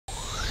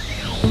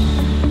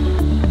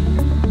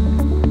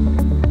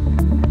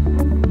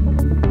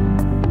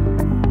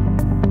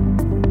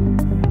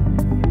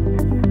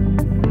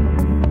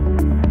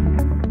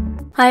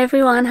Hi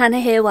everyone, Hannah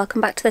here. Welcome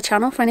back to the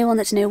channel. For anyone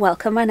that's new,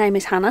 welcome. My name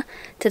is Hannah.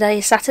 Today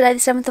is Saturday the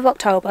 7th of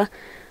October.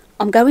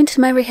 I'm going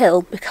to Merry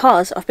Hill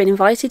because I've been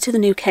invited to the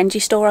new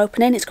Kenji store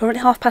opening. It's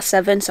currently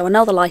 7:30, so I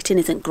know the lighting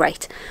isn't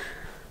great.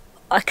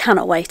 I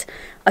cannot wait.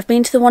 I've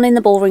been to the one in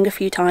the Bullring a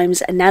few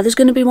times, and now there's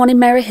going to be one in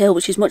Merry Hill,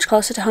 which is much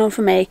closer to home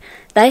for me.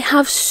 They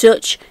have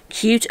such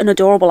cute and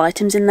adorable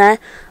items in there.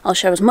 I'll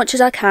show as much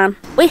as I can.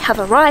 We have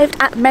arrived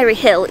at Merry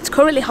Hill. It's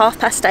currently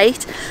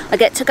 8:30. I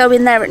get to go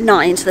in there at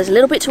 9, so there's a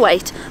little bit to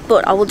wait,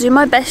 but I will do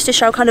my best to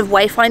show kind of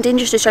wayfinding,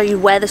 just to show you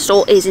where the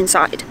store is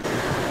inside.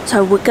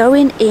 So we're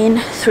going in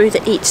through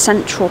the Eat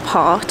Central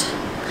part,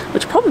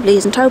 which probably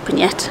isn't open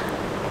yet.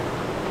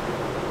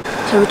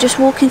 So we're just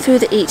walking through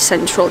the Eat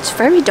Central. It's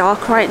very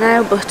dark right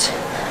now, but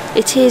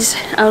it is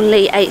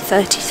only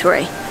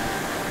 8:33.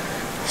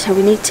 So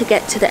we need to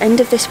get to the end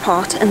of this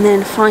part and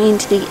then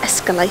find the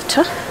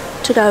escalator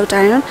to go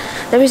down.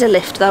 There is a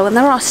lift though, and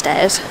there are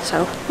stairs,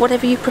 so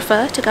whatever you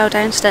prefer to go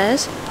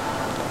downstairs.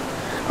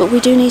 But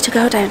we do need to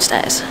go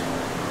downstairs.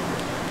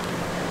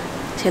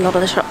 See, a lot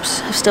of the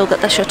shops have still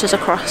got their shutters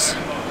across.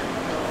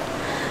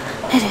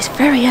 It is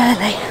very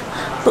early,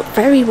 but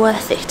very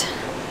worth it.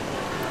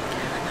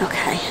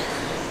 Okay.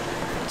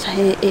 So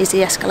here is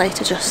the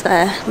escalator just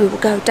there. We will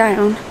go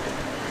down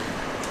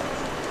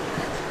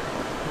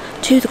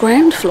to the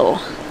ground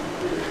floor.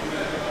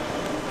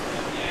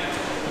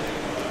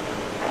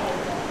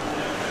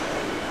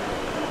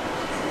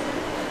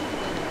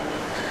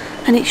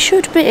 And it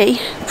should be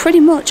pretty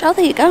much, oh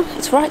there you go,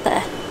 it's right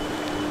there.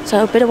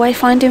 So a bit of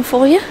wayfinding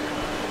for you.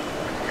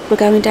 We're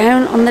going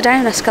down on the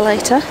down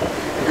escalator.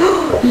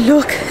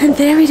 Look, and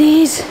there it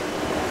is.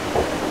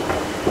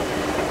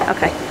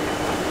 Okay.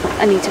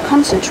 I need to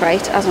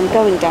concentrate as I'm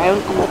going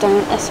down on the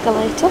down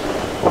escalator.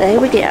 There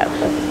we go.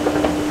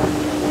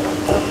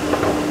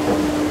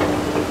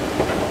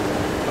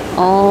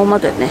 Oh my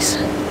goodness.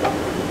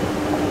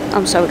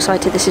 I'm so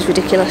excited, this is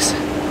ridiculous.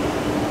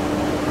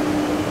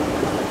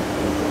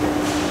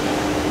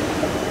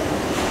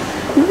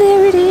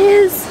 There it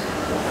is.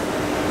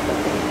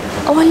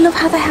 Oh, I love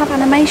how they have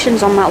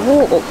animations on that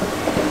wall.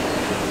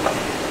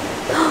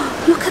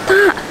 Look at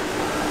that.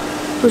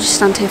 We'll just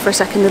stand here for a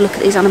second and look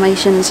at these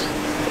animations.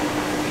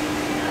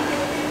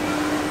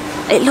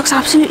 It looks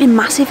absolutely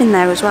massive in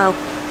there as well.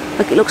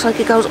 Like, it looks like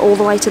it goes all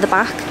the way to the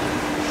back.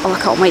 Oh, I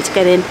can't wait to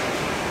get in.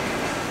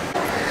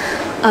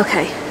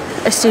 Okay,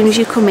 as soon as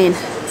you come in,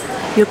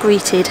 you're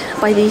greeted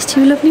by these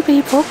two lovely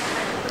people.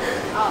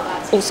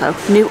 Also,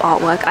 new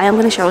artwork. I am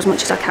going to show as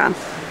much as I can.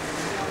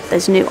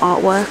 There's new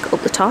artwork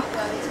up the top.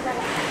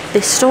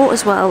 This store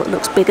as well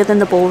looks bigger than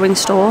the Bullring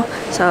store,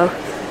 so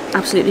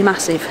absolutely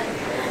massive.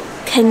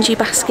 Kenji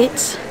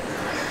baskets.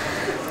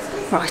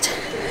 Right,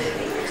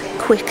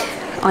 quick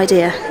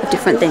idea of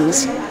different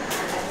things.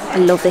 I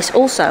love this.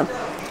 Also,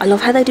 I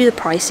love how they do the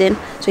pricing,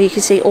 so you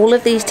can see all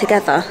of these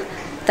together.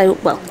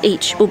 Well,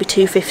 each will be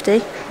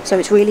 $2.50, so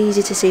it's really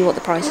easy to see what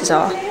the prices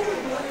are.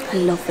 I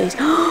love these.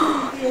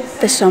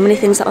 There's so many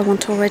things that I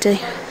want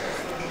already.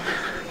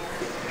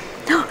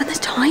 Oh, and there's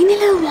tiny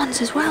little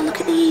ones as well. Look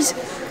at these.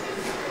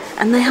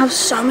 And they have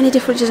so many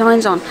different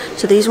designs on.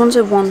 So these ones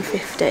are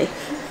 $1.50.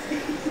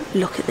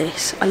 Look at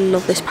this. I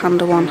love this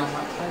panda one.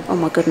 Oh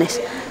my goodness.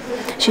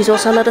 She's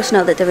also let us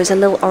know that there is a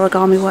little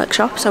origami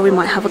workshop, so we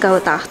might have a go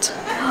at that.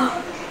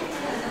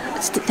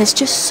 There's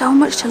just so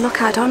much to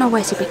look at. I don't know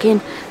where to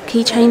begin.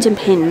 Keychains and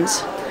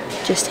pins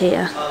just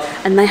here.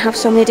 And they have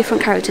so many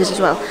different characters as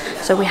well.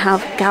 So we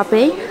have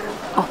Gabby,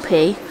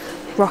 Oppie,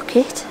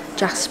 Rocket,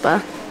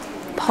 Jasper,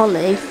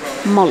 Polly,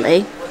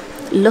 Molly,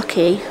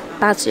 Lucky,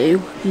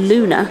 Bazoo,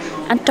 Luna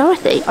and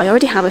Dorothy. I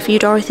already have a few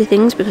Dorothy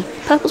things because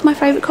purple's my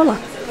favourite colour.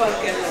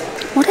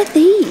 What are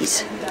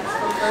these?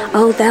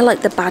 Oh, they're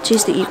like the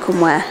badges that you can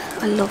wear.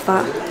 I love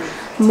that.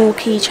 More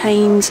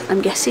keychains.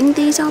 I'm guessing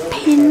these are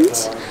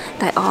pins.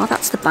 They are,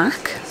 that's the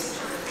back.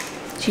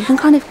 So you can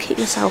kind of kit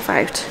yourself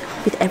out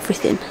with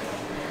everything.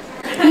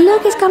 And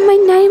look, it's got my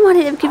name on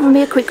it. They've given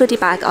me a quick goodie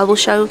bag. I will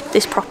show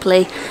this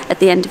properly at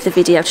the end of the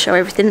video to show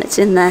everything that's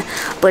in there.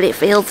 But it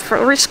feels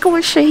very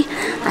squishy.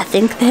 I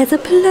think there's a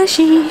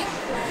plushie.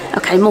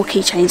 Okay, more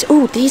keychains.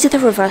 Oh, these are the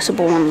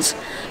reversible ones.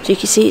 So you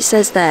can see it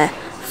says there,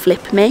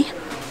 flip me.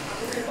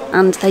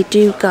 And they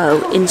do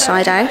go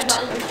inside out.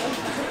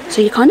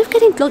 So you're kind of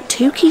getting like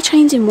two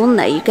keychains in one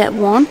there. You get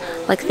one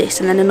like this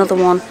and then another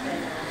one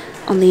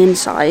on the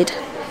inside.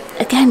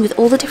 Again, with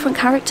all the different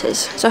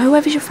characters. So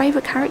whoever's your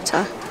favourite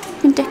character,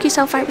 you can deck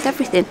yourself out with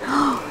everything.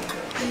 Oh,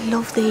 I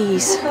love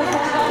these.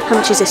 How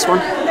much is this one?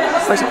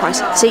 Where's the price?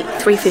 See,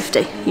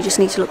 $3.50. You just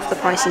need to look for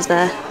the prices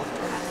there.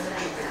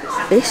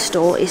 This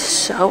store is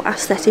so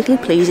aesthetically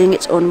pleasing,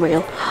 it's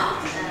unreal.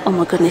 Oh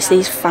my goodness,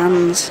 these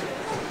fans.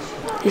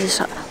 These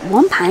are so...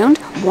 £1?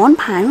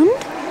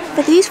 £1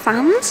 for these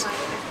fans?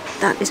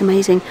 That is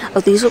amazing.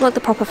 Oh, these look like the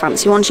proper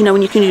fancy ones, you know,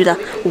 when you can do the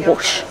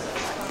whoosh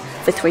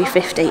for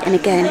 $3.50. And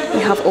again,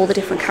 you have all the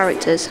different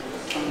characters.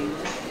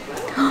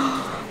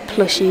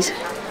 Plushies.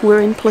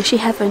 We're in plushie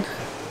heaven.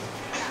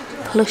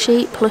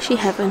 Plushie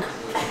heaven.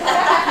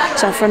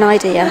 So for an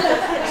idea,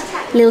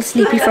 little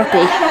sleepy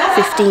floppy,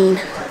 15.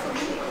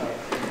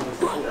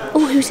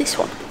 who's this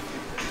one?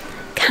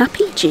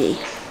 Cappy G.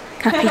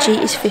 Cappy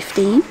G is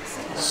 15.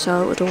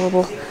 So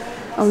adorable.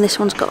 Oh, and this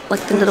one's got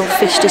like the little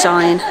fish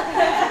design.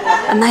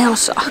 And they are,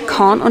 I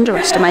can't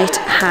underestimate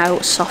how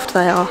soft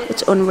they are.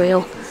 It's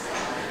unreal.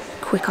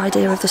 Quick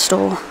idea of the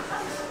store.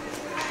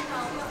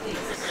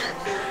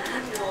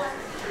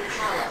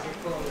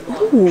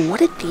 Ooh,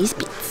 what are these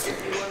bits?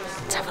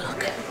 Let's have a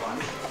look.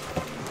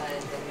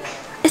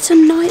 It's a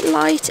night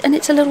light and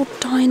it's a little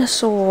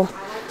dinosaur.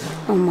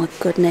 Oh my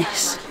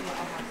goodness.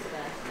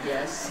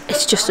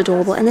 It's just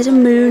adorable. And there's a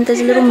moon, there's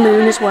a little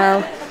moon as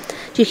well.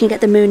 You can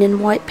get the moon in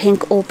white,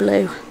 pink or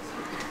blue.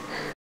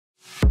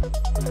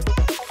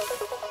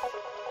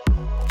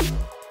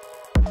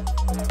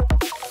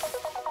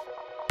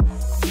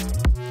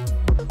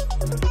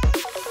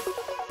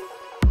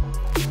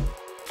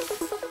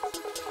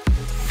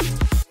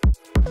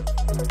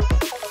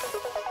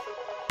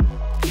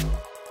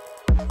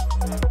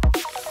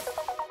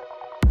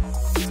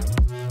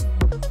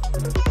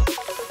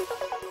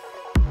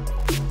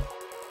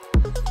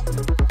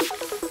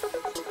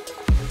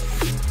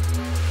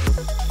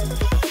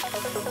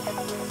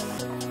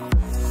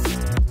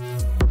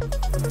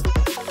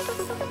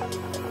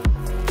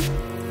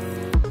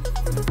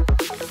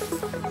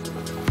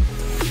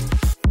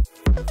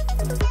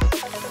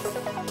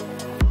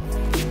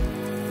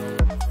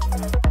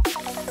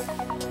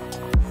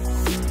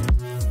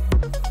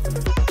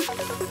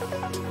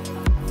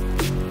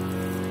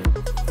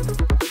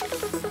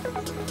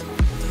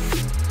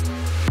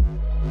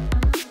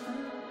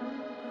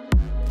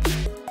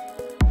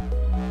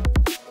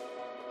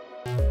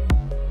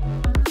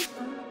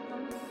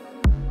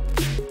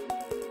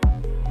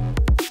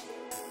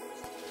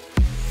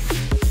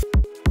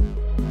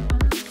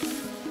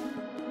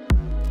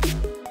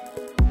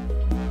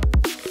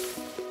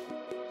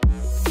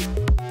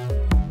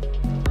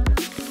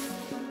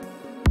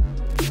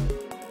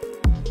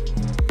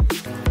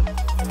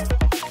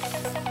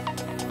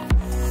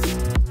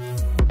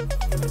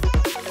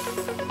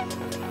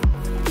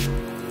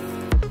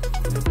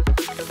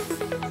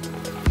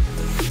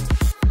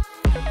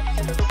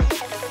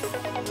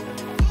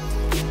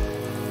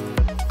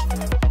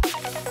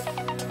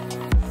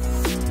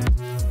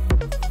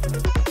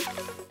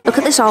 Look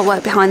at this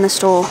artwork behind the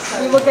store.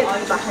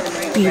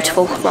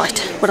 Beautiful. Right,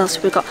 what else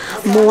have we got?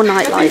 More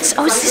night lights.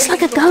 Oh, is this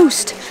like a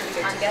ghost?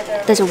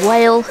 There's a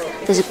whale.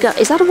 There's a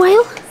is that a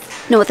whale?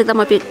 No, I think that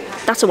might be,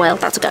 that's a whale.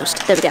 That's a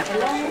ghost. There we go.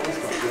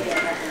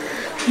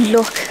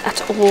 Look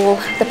at all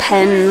the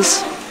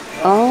pens.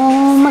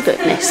 Oh my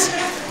goodness.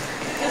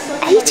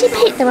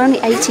 80p. They're only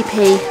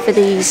 80p for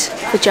these,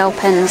 for gel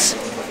pens.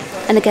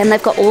 And again,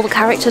 they've got all the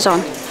characters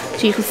on.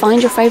 So you can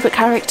find your favourite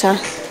character.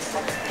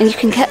 And you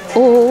can get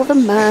all the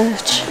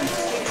merch.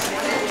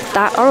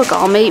 That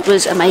origami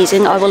was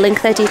amazing. I will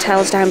link their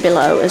details down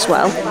below as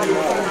well.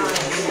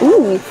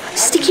 Ooh,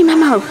 sticky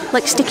memo,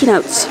 like sticky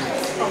notes.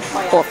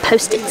 Or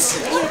post-its.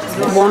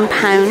 £1.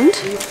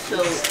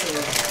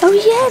 Oh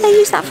yeah, they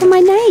use that for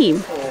my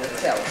name.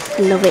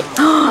 Love it.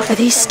 Oh, are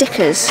these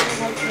stickers?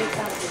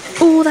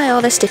 Oh, they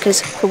are, they're stickers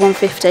for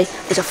 £1.50.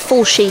 There's a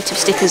full sheet of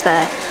stickers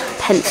there.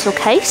 Pencil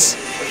case.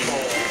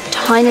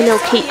 Tiny little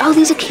key. Oh,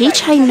 these are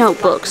keychain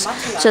notebooks.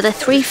 So they're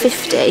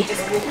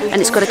 £3.50, and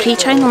it's got a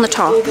keychain on the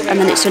top, and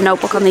then it's a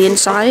notebook on the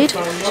inside.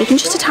 So you can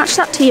just attach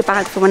that to your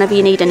bag for whenever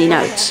you need any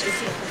notes.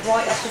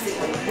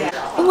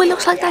 Oh, it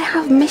looks like they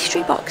have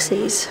mystery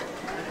boxes.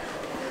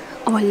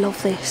 Oh, I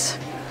love this.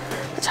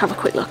 Let's have a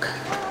quick look.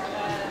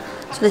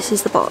 So this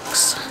is the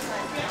box,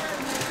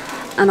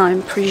 and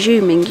I'm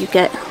presuming you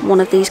get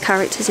one of these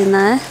characters in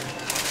there.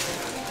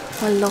 Oh,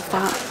 I love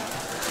that.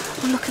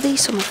 Oh, look at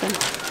these, some of them.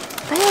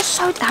 They are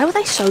so, how are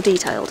they so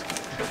detailed?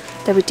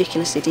 They're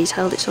ridiculously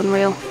detailed, it's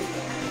unreal.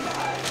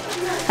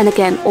 And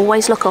again,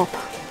 always look up.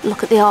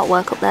 Look at the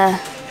artwork up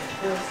there.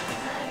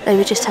 They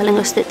were just telling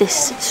us that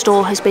this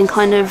store has been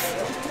kind of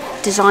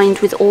designed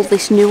with all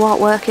this new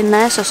artwork in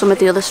there, so some of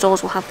the other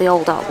stores will have the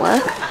old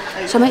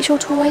artwork. So make sure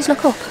to always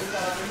look up.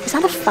 Is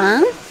that a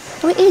fan?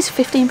 Oh, it is,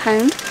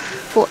 £15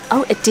 for,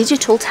 oh, a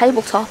digital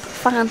tabletop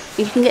fan.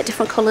 You can get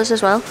different colours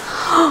as well.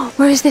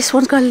 Whereas this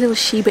one's got a little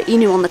Shiba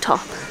Inu on the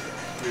top.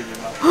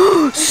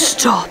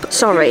 Stop!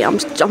 Sorry, I'm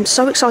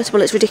so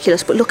excitable, it's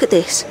ridiculous, but look at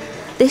this.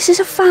 This is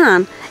a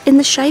fan in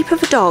the shape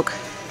of a dog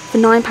for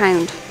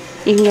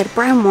 £9. You can get a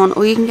brown one,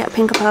 or you can get a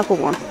pink or purple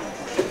one.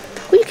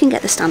 Or you can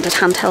get the standard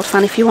handheld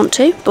fan if you want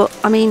to, but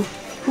I mean,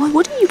 why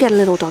wouldn't you get a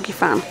little doggy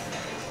fan?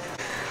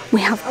 We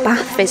have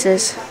bath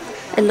fizzers.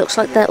 It looks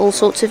like they're all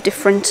sorts of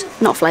different,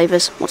 not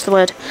flavours, what's the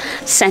word?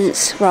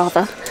 Scents,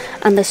 rather.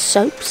 And there's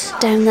soaps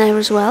down there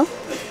as well.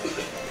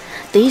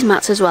 These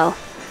mats as well.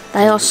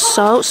 They are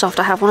so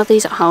soft. I have one of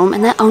these at home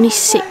and they're only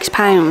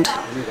 £6.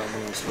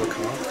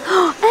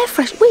 Oh, air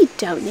fresh. We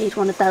don't need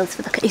one of those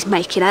for the car. He's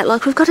making out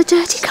like we've got a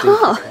dirty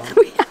car.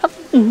 We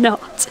have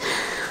not.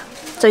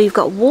 So you've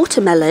got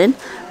watermelon,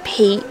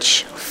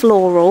 peach,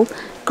 floral,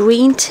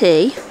 green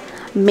tea,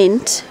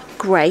 mint,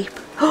 grape,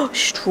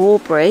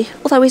 strawberry.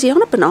 Although, is he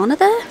on a banana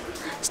there?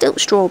 Still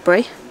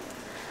strawberry.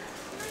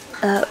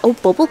 Oh,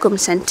 bubblegum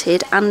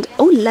scented, and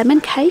oh, lemon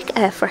cake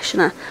air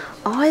freshener.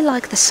 I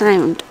like the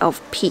sound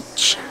of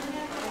peach.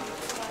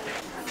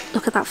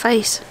 Look at that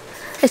face.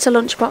 It's a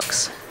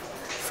lunchbox.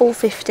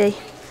 $4.50.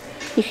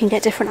 You can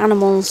get different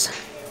animals.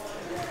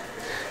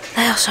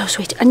 They are so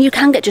sweet. And you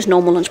can get just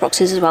normal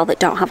lunchboxes as well that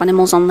don't have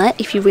animals on there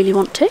if you really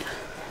want to.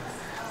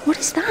 What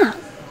is that?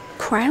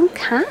 Crown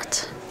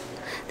cat?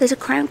 There's a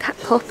crown cat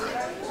cup.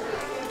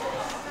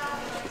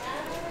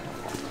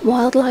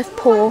 Wildlife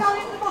paw.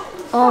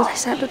 Oh, they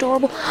sound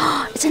adorable.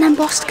 It's an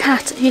embossed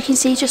cat. You can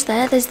see just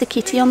there. There's the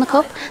kitty on the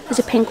cup. There's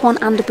a pink one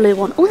and a blue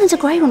one. Oh, there's a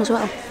grey one as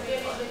well.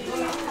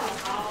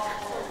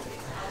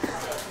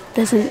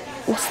 There's an...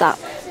 what's that?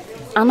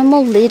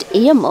 Animal lid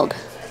ear mug.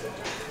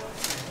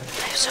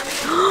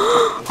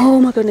 Oh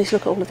my goodness,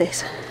 look at all of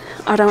this.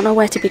 I don't know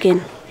where to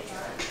begin.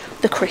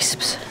 The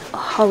crisps. Oh,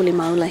 holy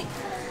moly.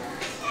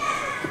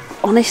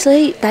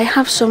 Honestly, they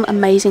have some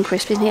amazing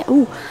crisps in here.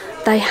 Oh,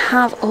 they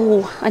have...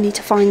 oh, I need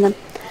to find them.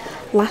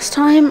 Last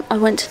time I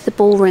went to the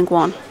Bullring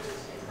one,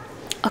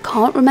 I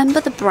can't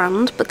remember the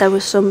brand, but there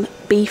was some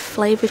beef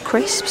flavoured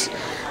crisps.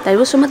 They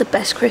were some of the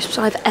best crisps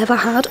I've ever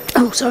had.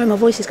 Oh, sorry, my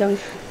voice is going.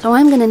 So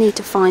I'm going to need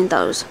to find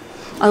those.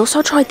 I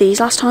also tried these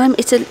last time.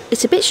 It's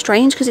a bit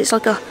strange because it's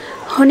like a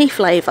honey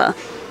flavour.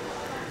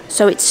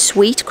 So it's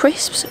sweet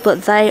crisps,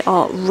 but they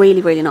are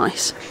really, really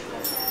nice.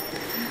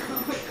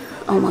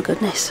 Oh my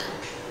goodness.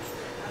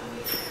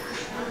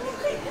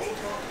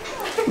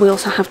 We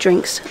also have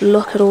drinks.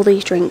 Look at all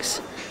these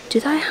drinks. Do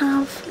they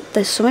have...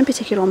 there's some in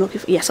particular I'm looking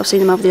for. Yes, I've seen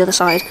them over the other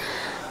side.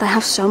 They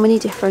have so many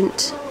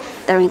different...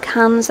 they're in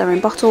cans, they're in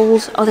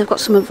bottles. Oh, they've got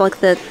some of like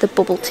the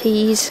bubble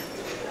teas.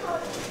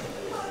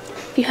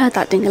 Have you heard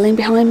that ding-a-ling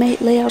behind me?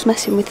 Leo's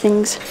messing with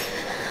things.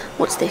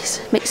 What's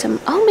this? Mix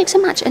and... oh, mix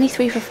and match. Any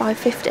 3 for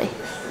 $5.50.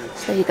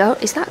 So there you go.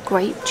 Is that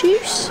grape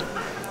juice?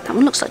 That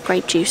one looks like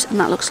grape juice and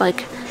that looks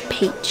like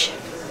peach.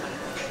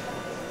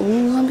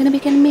 Oh, I'm going to be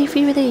getting me a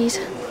few of these.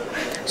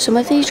 Some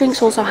of these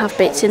drinks also have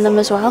bits in them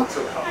as well.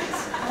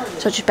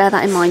 So just bear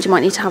that in mind. You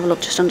might need to have a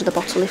look just under the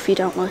bottle if you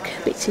don't like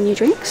bits in your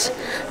drinks.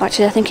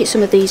 Actually, I think it's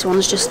some of these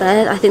ones just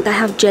there. I think they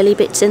have jelly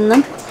bits in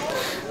them,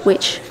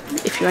 which,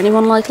 if you're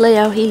anyone like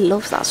Leo, he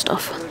loves that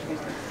stuff.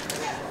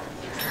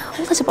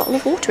 Oh, there's a bottle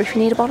of water if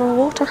you need a bottle of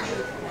water.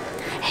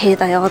 Here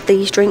they are,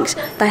 these drinks.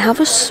 They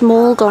have a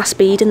small glass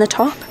bead in the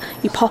top.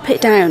 You pop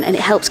it down and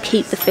it helps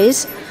keep the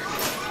fizz.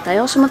 They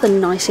are some of the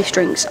nicest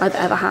drinks I've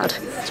ever had.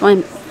 So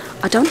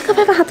I don't think I've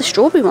ever had the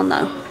strawberry one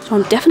though. So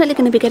I'm definitely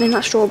going to be getting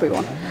that strawberry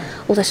one.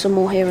 Oh, there's some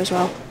more here as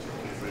well.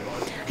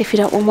 If you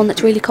don't want one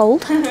that's really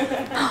cold.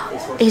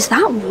 Is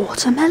that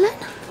watermelon?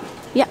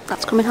 Yep,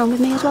 that's coming home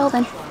with me as well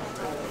then.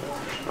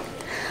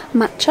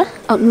 Matcha.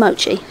 Oh,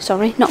 mochi.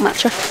 Sorry, not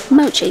matcha.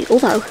 Mochi,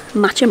 although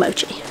matcha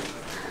mochi.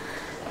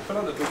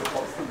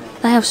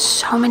 They have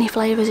so many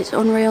flavours, it's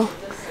unreal.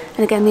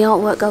 And again, the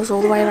artwork goes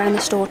all the way around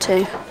the store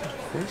too.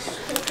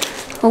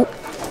 Oh.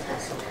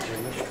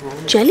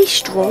 Jelly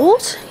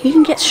straws? You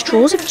can get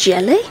straws of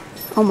jelly?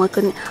 Oh my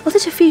goodness. Oh,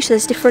 there's a few, so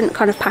there's different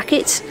kind of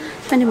packets,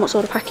 depending what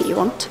sort of packet you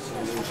want.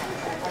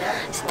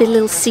 It's the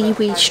little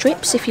seaweed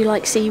strips, if you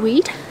like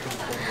seaweed.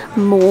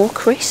 More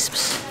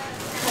crisps.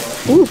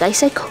 Ooh, they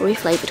say curry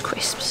flavoured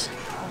crisps.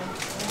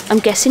 I'm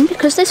guessing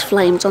because there's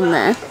flames on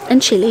there,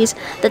 and chilies,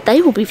 that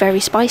they will be very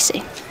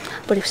spicy.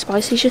 But if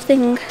spicy's your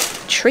thing,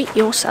 treat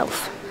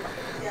yourself.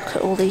 Look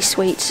at all these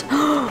sweets.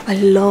 Oh, I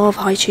love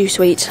high-chew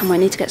sweets. I might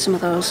need to get some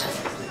of those.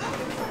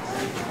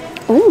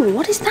 Oh,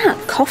 what is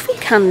that? Coffee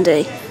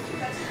candy.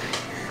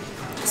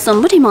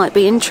 Somebody might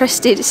be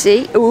interested,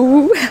 see?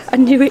 Ooh, I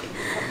knew it.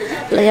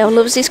 Leo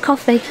loves his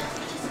coffee.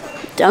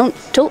 Don't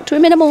talk to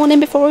him in the morning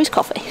before his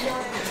coffee.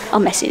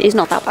 I'm messing, it's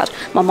not that bad.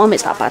 My mum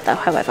is that bad though,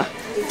 however.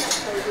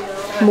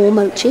 More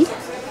mochi.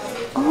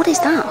 Oh, what is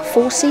that?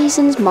 4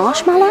 Seasons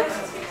marshmallow?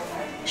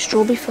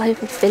 Strawberry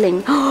flavoured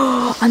filling.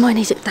 Oh, I might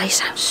need it. They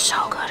sound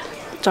so good.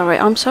 Sorry,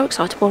 I'm so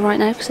excitable right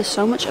now because there's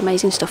so much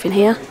amazing stuff in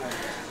here.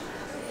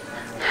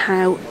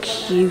 How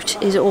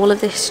cute is all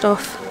of this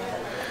stuff?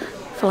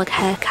 For like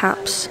hair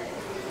caps.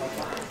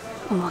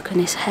 Oh my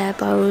goodness, hair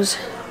bows.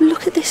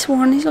 Look at this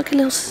one. He's like a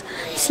little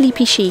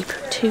sleepy sheep.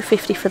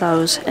 $2.50 for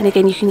those. And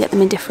again, you can get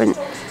them in different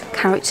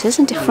characters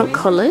and different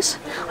colours.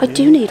 I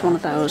do need one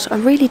of those. I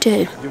really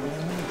do.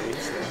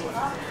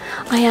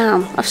 I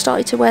am. I've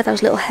started to wear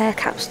those little hair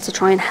caps to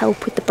try and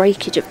help with the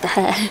breakage of the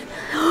hair.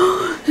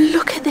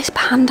 Look at this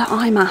panda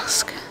eye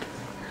mask.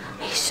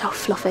 He's so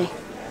fluffy.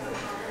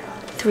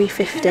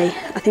 $3.50.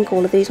 I think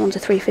all of these ones are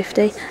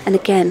 $3.50. And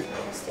again,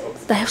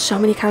 they have so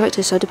many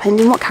characters, so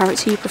depending what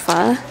character you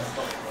prefer,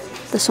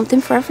 there's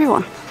something for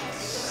everyone.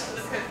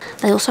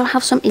 They also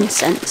have some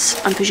incense.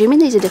 I'm presuming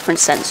these are different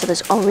scents. So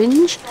there's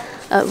orange,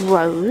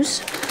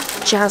 rose,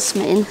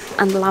 jasmine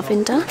and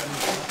lavender.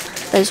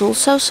 There's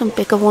also some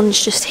bigger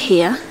ones just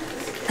here.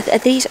 Are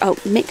these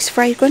mixed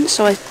fragrance?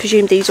 So I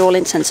presume these are all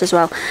incense as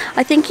well.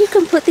 I think you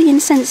can put the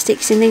incense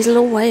sticks in these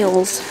little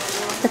whales.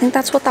 I think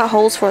that's what that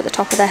holds for at the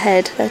top of their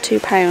head. They're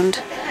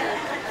 £2.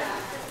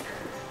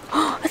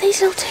 Oh, are these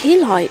little tea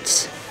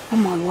lights? Oh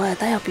my word,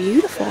 they are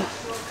beautiful.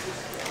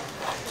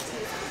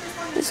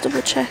 Let's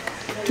double check.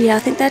 Yeah, I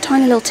think they're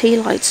tiny little tea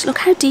lights. Look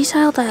how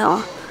detailed they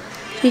are.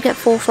 So you get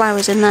 4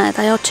 flowers in there.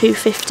 They are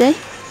 £2.50.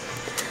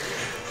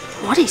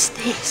 What is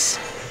this?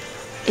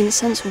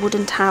 Incense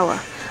wooden tower.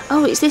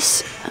 Oh, is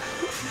this...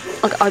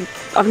 Like,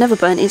 I've never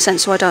burnt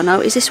incense, so I don't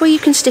know. Is this where you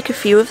can stick a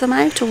few of them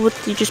out, or would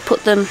you just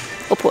put them,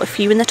 or put a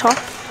few in the top?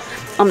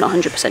 I'm not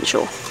 100%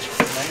 sure.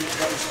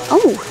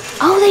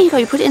 Oh, there you go.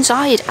 You put it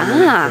inside.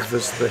 Ah.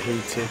 There's the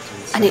heated.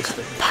 And it's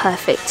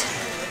perfect.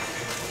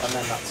 And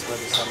then that's where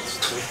the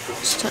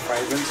scents to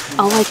fragrance.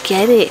 Oh, I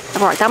get it.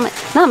 Right,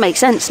 that makes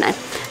sense now.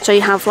 So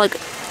you have like,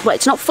 well,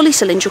 it's not fully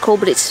cylindrical,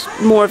 but it's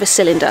more of a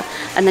cylinder.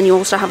 And then you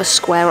also have a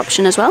square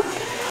option as well.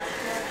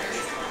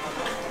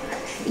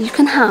 You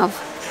can have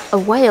a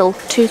whale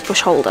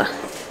toothbrush holder.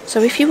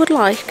 So if you would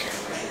like,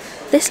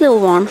 this little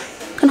one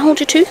can hold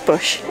your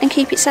toothbrush and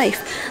keep it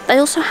safe. They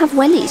also have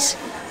wellies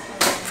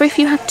for if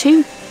you have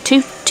two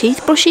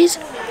teeth brushes,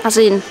 as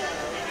in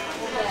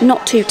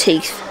not 2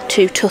 teeth,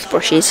 2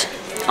 toothbrushes.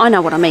 I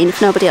know what I mean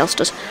if nobody else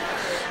does.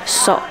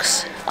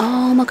 Socks.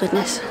 Oh my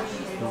goodness.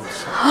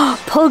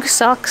 Pug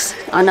socks.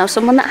 I know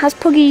someone that has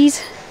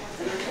puggies.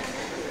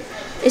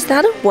 Is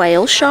that a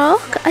whale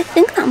shark? I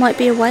think that might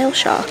be a whale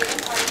shark.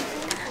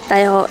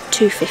 They are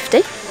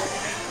 £2.50.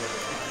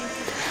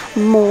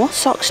 More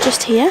socks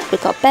just here.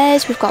 We've got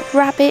bears, we've got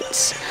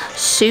rabbits,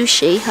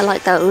 sushi. I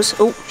like those.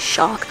 Oh,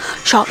 shark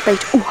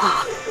bait. Ooh,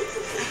 ah.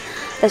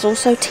 There's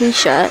also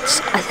t-shirts.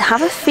 I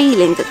have a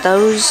feeling that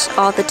those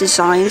are the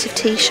designs of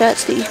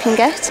t-shirts that you can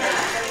get,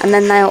 and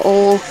then they're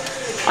all...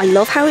 I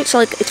love how it's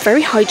like, it's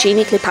very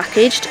hygienically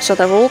packaged, so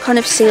they're all kind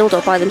of sealed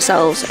up by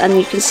themselves, and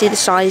you can see the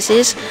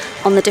sizes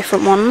on the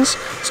different ones.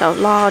 So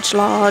large,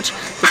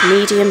 there's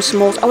medium,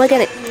 small. Oh, I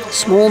get it.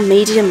 Small,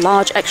 medium,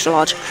 large, extra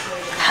large.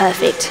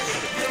 Perfect.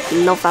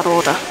 Love that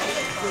order.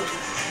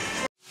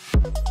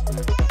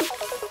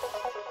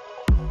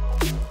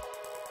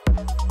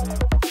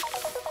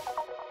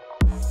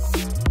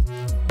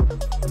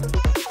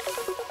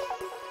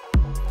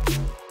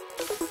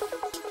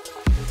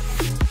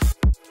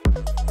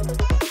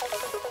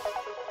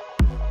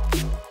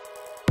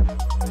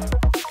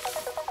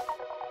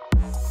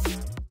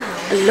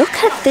 Look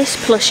at this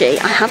plushie.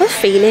 I have a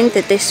feeling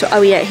that this...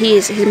 Oh yeah,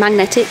 he's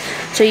magnetic.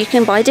 So you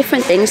can buy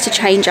different things to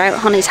change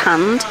out on his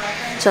hand,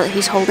 so that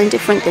he's holding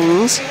different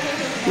things.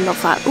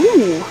 Love that.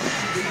 Ooh,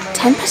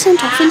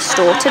 10% off in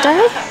store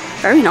today.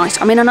 Very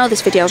nice. I mean, I know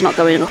this video is not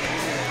going up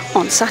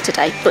on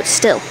Saturday, but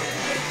still.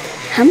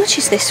 How much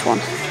is this one?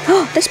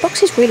 Oh, this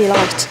box is really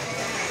light.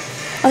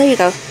 Oh, there you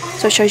go.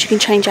 So it shows you can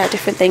change out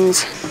different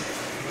things.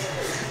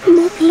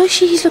 More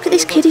plushies. Look at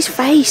this kiddie's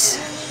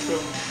face.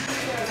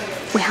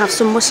 We have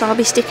some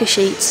wasabi sticker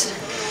sheets.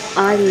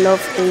 I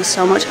love these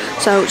so much.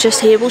 So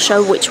just here we'll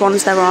show which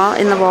ones there are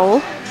in the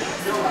roll.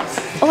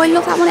 Oh, I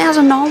love that one. It has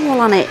a narwhal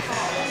on it.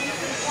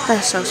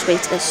 They're so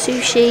sweet. There's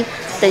sushi,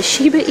 there's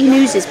Shiba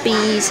Inus, there's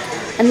bees,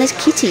 and there's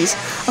kitties.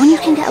 Oh, and you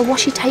can get a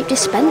washi tape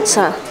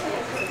dispenser.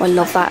 Oh, I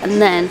love that.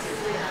 And then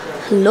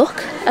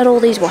look at all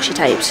these washi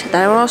tapes.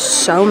 There are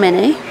so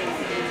many.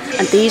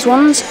 And these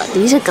ones,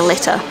 these are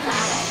glitter.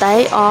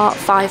 They are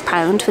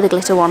 £5 for the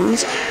glitter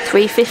ones,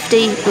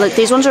 £3.50. Like,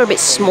 these ones are a bit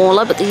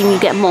smaller, but then you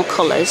get more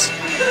colours,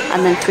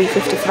 and then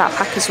 £3.50 for that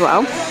pack as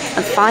well,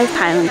 and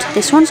 £5.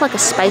 This one's like a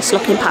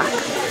space-looking pack.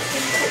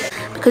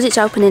 Because it's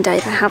opening day,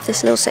 they have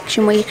this little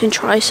section where you can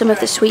try some of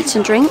the sweets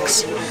and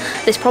drinks.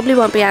 This probably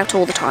won't be out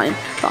all the time,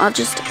 but I've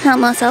just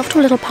helped myself to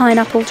a little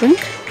pineapple drink.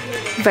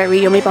 Very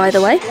yummy, by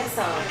the way.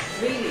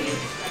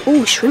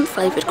 Ooh, shrimp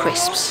flavoured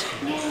crisps.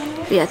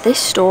 Yeah, this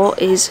store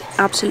is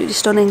absolutely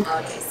stunning.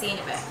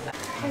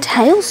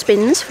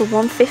 Tailspins for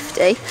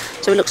 £1.50,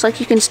 so it looks like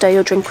you can stir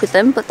your drink with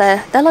them, but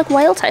they're like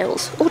whale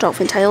tails or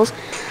dolphin tails.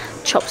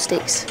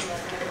 Chopsticks,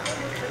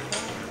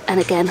 and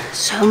again,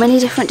 so many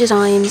different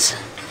designs.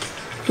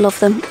 Love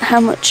them. How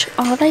much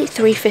are they?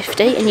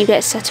 £3.50, and you get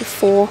a set of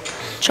 4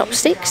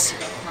 chopsticks.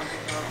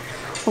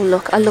 Oh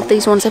look, I love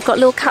these ones. They've got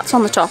little cats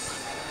on the top.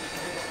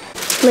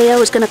 Leo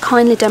is going to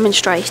kindly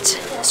demonstrate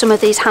some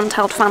of these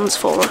handheld fans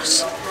for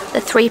us.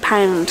 They're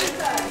 £3.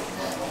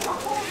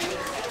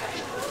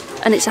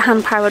 And it's a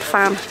hand-powered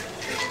fan.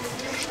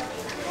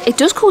 It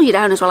does cool you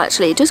down as well,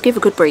 actually. It does give a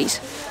good breeze.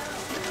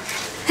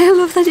 I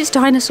love that it's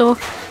dinosaur.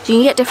 So you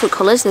can get different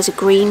colours. There's a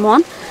green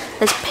one,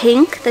 there's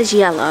pink, there's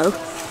yellow,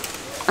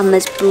 and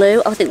there's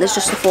blue. I think there's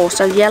just the 4.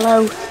 So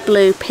yellow,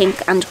 blue,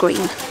 pink, and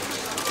green.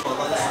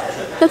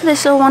 Look at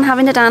this little one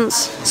having a dance.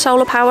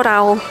 Solar-powered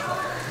owl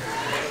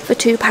for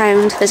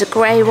 £2. There's a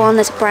grey one,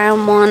 there's a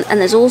brown one, and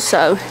there's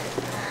also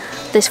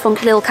this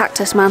funky little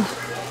cactus man.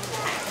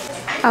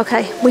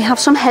 Okay, we have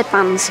some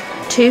headbands,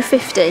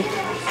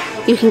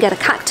 £2.50. You can get a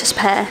cactus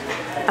pair,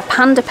 a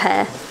panda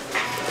pair,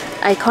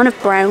 a kind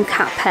of brown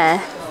cat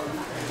pair.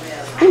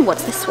 Oh,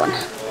 what's this one?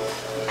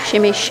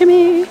 Shimmy,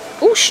 shimmy.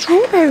 Oh,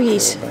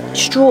 strawberries.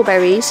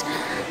 Strawberries.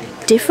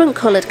 Different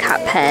coloured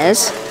cat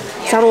pairs.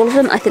 Is that all of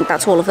them? I think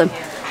that's all of them.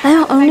 They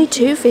are only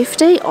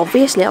 £2.50.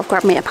 Obviously, I've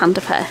grabbed me a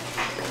panda pair.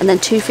 And then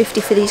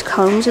 £2.50 for these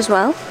cones as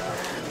well,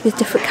 with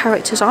different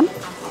characters on.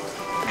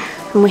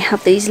 And we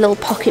have these little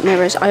pocket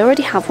mirrors. I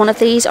already have one of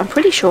these. I'm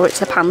pretty sure it's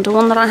the panda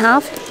one that I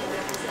have.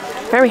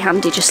 Very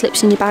handy, just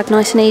slips in your bag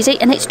nice and easy.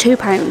 And it's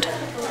 £2.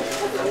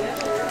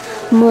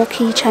 More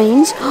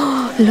keychains.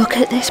 Oh, look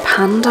at this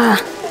panda.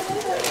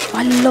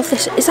 I love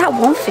this. Is that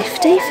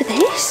 150 for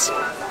this?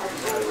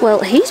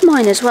 Well, he's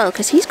mine as well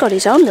because he's got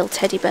his own little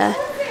teddy bear.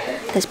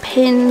 There's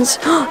pins,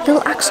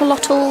 little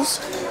axolotls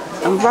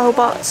and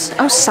robots.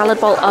 Oh, salad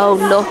bowl. Oh,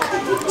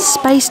 look.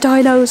 Space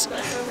dinos.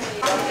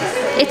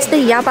 It's the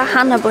Yaba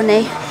Hana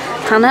bunny.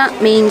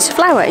 Hana means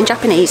flower in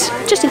Japanese,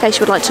 just in case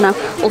you would like to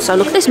know. Also,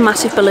 look at this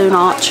massive balloon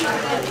arch.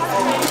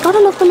 Gotta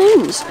love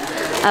balloons.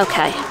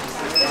 Okay.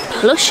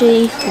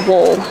 Plushie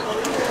wall.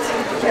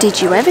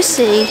 Did you ever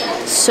see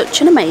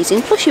such an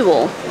amazing plushie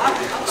wall?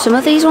 Some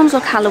of these ones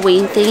look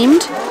Halloween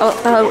themed.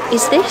 Oh,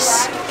 is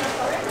this?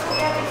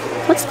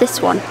 What's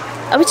this one?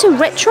 Oh, it's a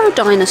retro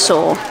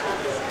dinosaur.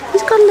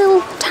 He's got a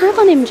little tag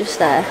on him just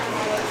there.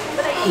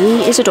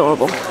 He is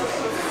adorable.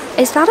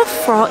 Is that a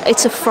frog?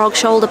 It's a frog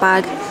shoulder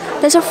bag.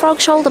 There's a frog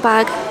shoulder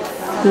bag.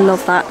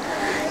 Love that.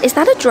 Is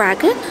that a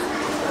dragon?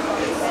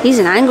 He's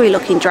an angry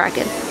looking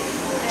dragon.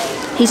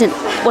 He's an,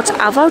 what's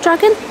Avo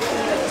dragon?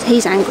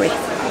 He's angry.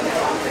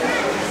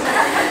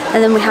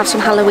 And then we have some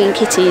Halloween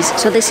kitties.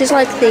 So this is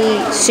like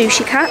the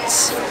sushi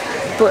cats,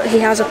 but he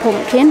has a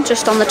pumpkin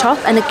just on the top.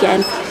 And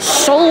again,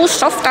 so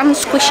soft and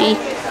squishy.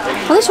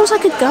 Oh, this one's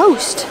like a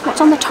ghost. What's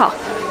on the top?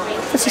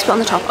 What's this bit on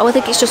the top? Oh, I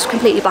think it's just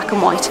completely black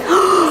and white.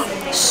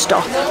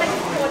 Stop.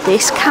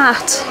 This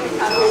cat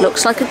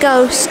looks like a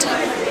ghost.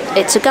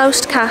 It's a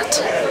ghost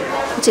cat.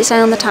 What's it say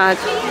on the tag?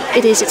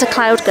 It is. It's a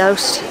cloud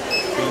ghost.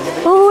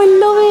 Oh, I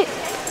love it.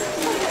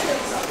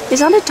 Is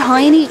that a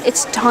tiny...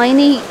 It's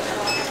tiny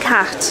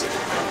cat.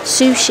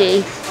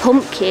 Sushi.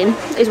 Pumpkin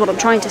is what I'm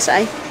trying to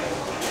say.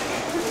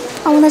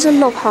 Oh, and there's a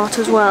love heart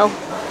as well.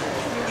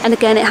 And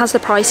again, it has the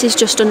prices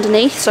just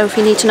underneath. So if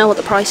you need to know what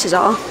the prices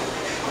are.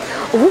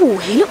 Oh,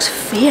 he looks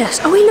fierce.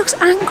 Oh, he looks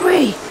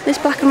angry. This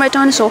black and red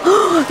dinosaur.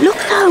 Oh, look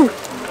though.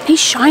 He's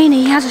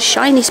shiny. He has a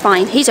shiny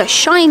spine. He's a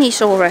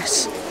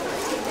shiny-saurus.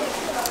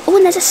 Oh,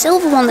 and there's a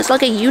silver one that's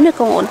like a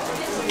unicorn.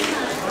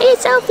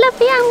 It's so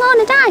fluffy, I'm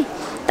gonna die.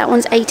 That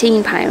one's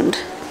 £18.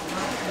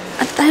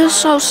 And they are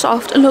so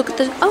soft. And look at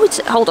the... Oh, it's...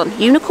 Hold on.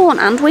 Unicorn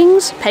and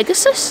wings?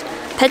 Pegasus?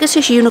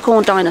 Pegasus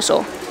unicorn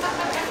dinosaur.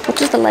 What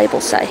does the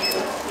label say?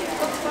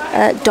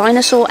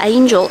 Dinosaur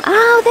angel.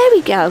 Oh, there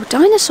we go.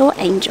 Dinosaur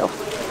angel.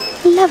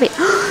 Love it.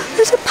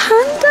 There's a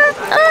panda.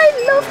 I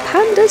love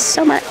pandas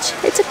so much.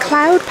 It's a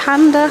cloud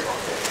panda.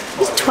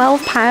 He's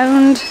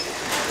 £12.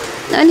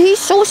 And he's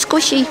so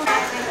squishy.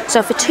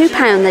 So for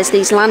 £2 there's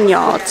these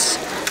lanyards.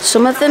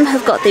 Some of them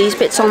have got these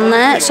bits on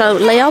there. So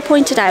Leo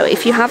pointed out,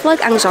 if you have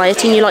like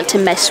anxiety and you like to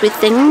mess with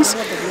things,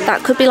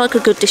 that could be like a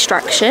good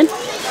distraction.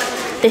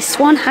 This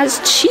one has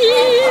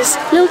cheese.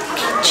 Little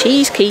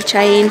cheese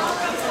keychain.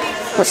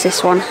 What's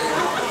this one?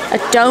 A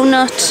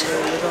donut.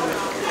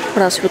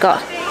 What else have we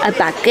got? A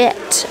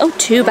baguette. Oh,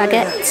 2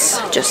 baguettes.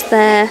 Just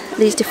there.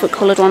 These different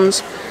coloured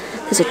ones.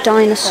 There's a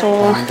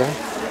dinosaur.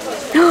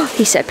 Oh,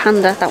 he said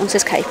panda. That one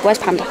says cake. Where's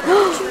panda?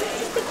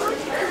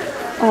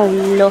 Oh,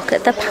 look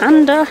at the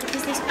panda.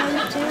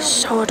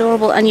 So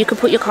adorable. And you can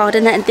put your card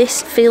in there. And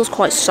this feels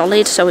quite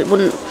solid, so it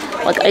wouldn't...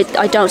 Like,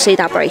 I don't see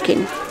that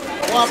breaking.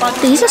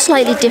 These are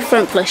slightly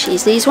different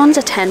plushies. These ones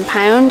are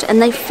 £10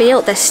 and they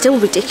feel... They're still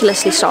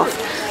ridiculously soft.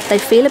 They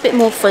feel a bit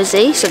more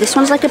fuzzy. So this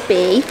one's like a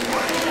bee.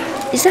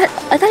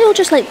 Are they all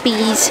just like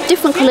bees?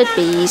 Different coloured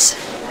bees.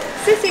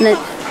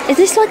 Is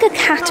this like a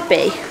cat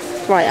bee?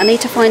 Right, I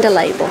need to find a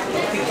label.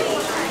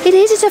 It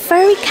is, it's a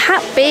furry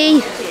cat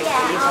bee.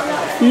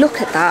 Look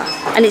at that.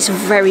 And it's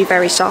very,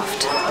 very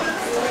soft.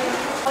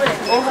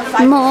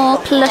 More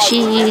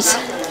plushies.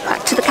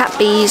 Back to the cat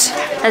bees.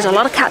 There's a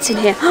lot of cats in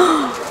here.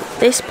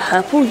 This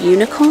purple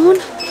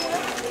unicorn.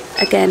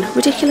 Again,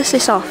 ridiculously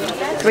soft.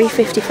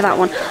 £3.50 for that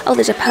one. Oh,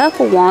 there's a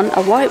purple one,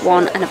 a white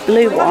one, and a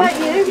blue one.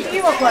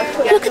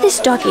 Look at this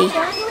doggy.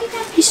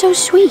 He's so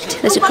sweet.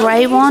 There's a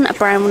grey one, a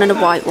brown one, and a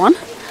white one.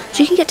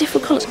 So you can get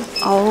different colours.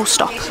 Oh,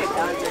 stop.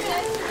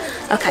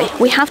 Okay,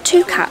 we have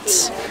 2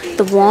 cats.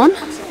 The one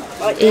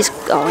is...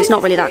 Oh, he's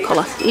not really that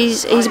colour.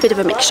 He's a bit of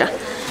a mixture.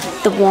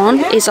 The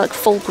one is like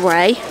full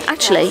grey.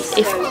 Actually,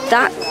 if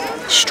that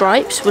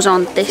stripes was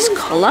on this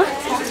colour,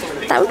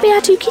 that would be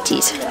our 2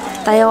 kitties.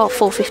 They are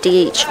 £4.50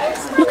 each.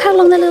 Look how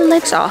long their little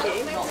legs are.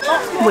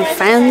 We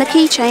found the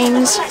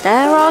keychains.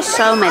 There are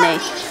so many.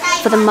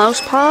 For the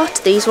most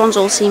part, these ones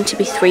all seem to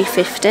be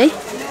 £3.50.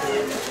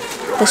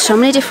 There's so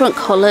many different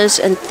colours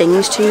and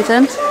things to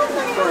them.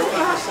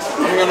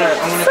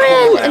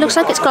 It looks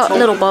like it's got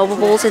little boba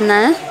balls in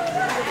there.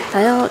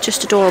 They are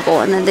just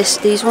adorable. And then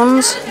these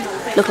ones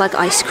look like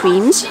ice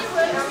creams.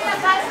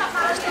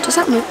 Does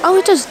that move? Oh,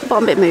 it does. The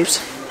bottom bit moves.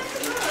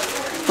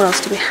 What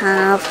else do we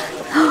have?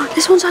 Oh,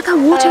 this one's like a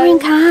watering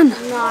can.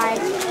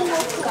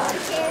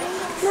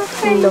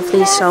 I love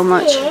these so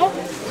much.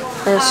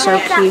 They're so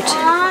cute.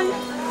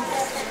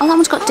 Oh, that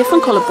one's got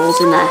different coloured balls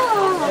in there.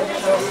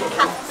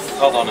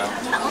 Hold on now.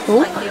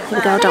 Oh, here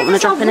we go. Don't want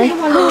to drop any.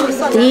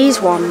 These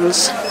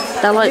ones.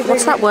 They're like,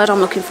 what's that word I'm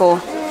looking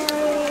for?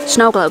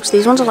 Snow globes.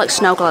 These ones are like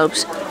snow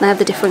globes. They have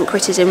the different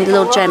critters in with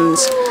little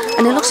gems.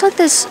 And it looks like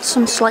there's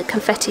some slight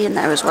confetti in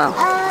there as well.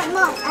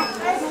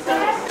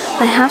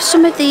 They have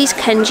some of these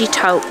Kenji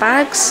tote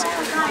bags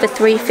for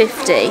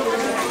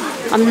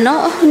 $3.50. I'm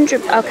not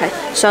 100. Okay,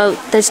 so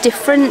there's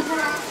different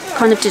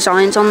kind of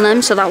designs on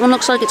them. So that one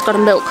looks like it's got a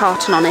milk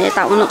carton on it.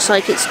 That one looks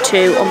like it's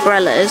 2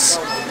 umbrellas.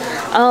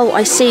 Oh,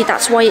 I see.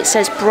 That's why it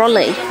says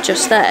brolly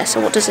just there. So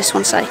what does this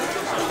one say?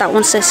 That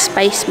one says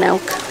space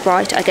milk.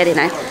 Right, I get it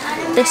now.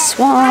 This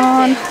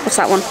one, what's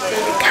that one?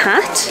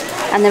 Cat.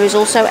 And there is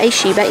also a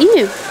Shiba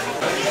Inu.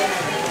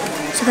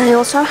 So they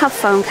also have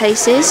phone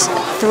cases.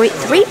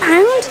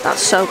 £3?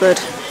 That's so good.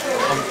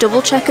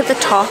 Double check at the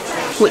top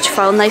which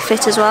phone they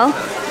fit as well.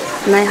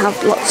 And they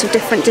have lots of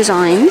different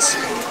designs.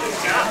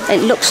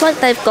 It looks like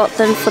they've got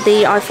them for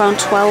the iPhone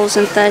 12s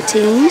and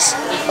 13s.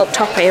 Up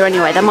top here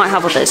anyway, they might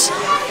have others.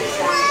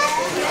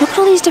 Look at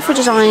all these different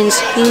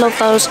designs. Love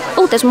those.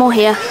 Oh, there's more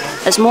here.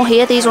 There's more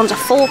here. These ones are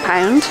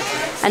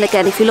 £4. And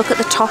again, if you look at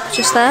the top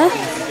just there,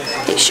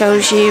 it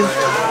shows you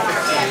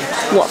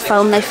what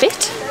phone they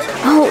fit.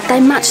 Oh, they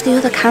match the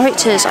other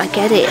characters. I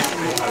get it.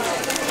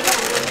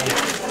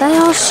 They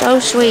are so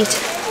sweet.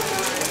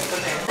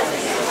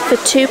 For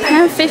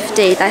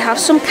 £2.50, they have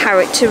some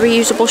character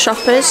reusable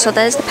shoppers. So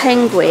there's the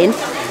penguin.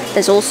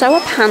 There's also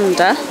a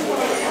panda.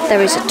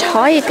 There is a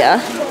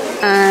tiger.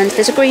 And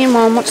there's a green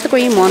one. What's the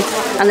green one?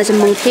 And there's a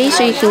monkey,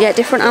 so you can get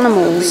different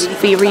animals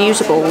for your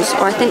reusables.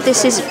 Or I think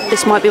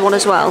this might be one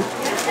as well,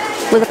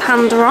 with a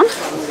panda on.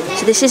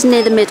 So this is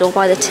near the middle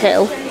by the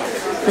till.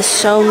 There's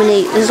so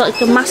many. There's like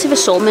a massive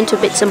assortment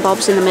of bits and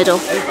bobs in the middle.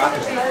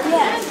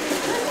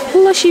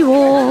 Plushie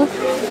wall.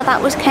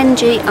 That was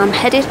Kenji. I'm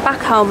headed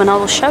back home, and I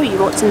will show you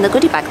what's in the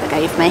goodie bag they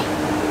gave me.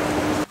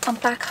 I'm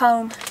back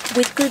home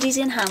with goodies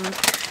in hand.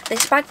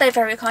 This bag they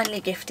very kindly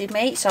gifted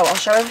me, so I'll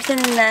show everything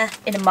in there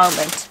in a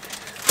moment.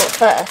 But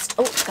first,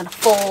 oh, it's going to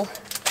fall.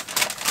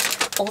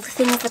 All the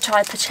things that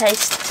I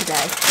purchased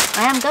today.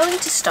 I am going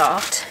to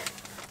start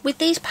with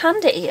these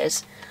panda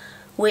ears,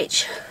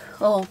 which,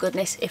 oh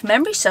goodness, if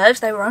memory serves,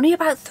 they were only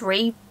about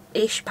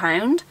 £3-ish.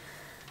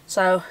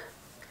 So,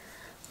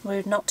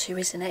 rude not to,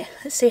 isn't it?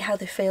 Let's see how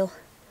they feel.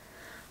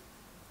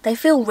 They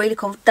feel really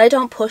comfortable. They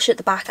don't push at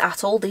the back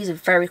at all. These are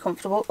very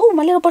comfortable. Oh,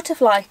 my little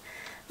butterfly.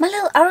 My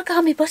little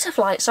origami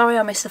butterfly. Sorry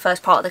I missed the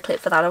first part of the clip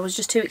for that. I was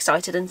just too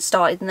excited and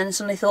started, and then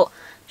suddenly thought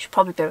I should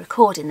probably be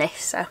recording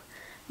this. So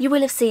you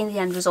will have seen the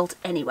end result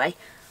anyway.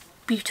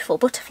 Beautiful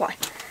butterfly.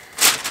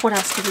 What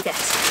else did we get?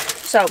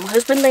 So my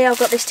husband Leo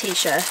got this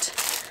t-shirt.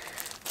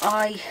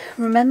 I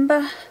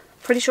remember,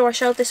 pretty sure I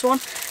showed this one.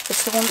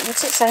 It's the one,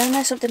 what's it saying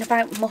there? Something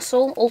about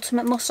muscle,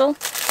 ultimate muscle.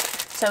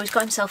 So he's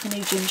got himself a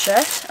new gym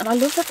shirt. And I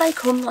love that they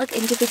come like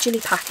individually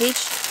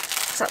packaged.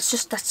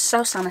 Because that's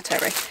so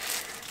sanitary.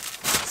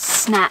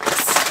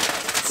 Snacks.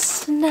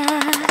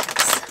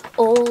 Snacks.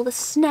 All the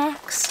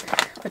snacks.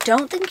 I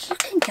don't think you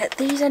can get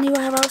these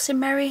anywhere else in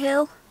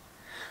Maryhill.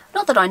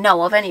 Not that I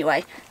know of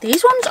anyway.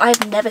 These ones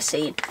I've never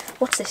seen.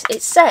 What's this?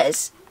 It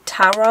says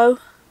taro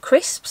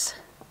crisps.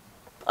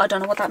 I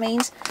don't know what that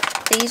means.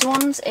 These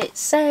ones, it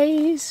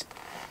says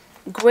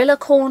grilla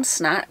corn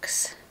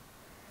snacks.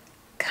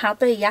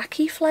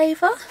 Kabayaki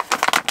flavour.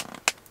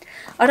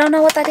 I don't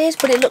know what that is,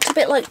 but it looks a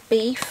bit like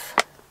beef.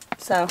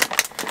 So,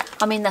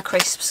 I mean, they're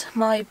crisps.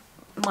 My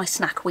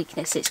snack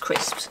weakness is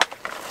crisps.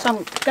 So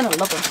I'm going to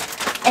love them.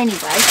 Anyway,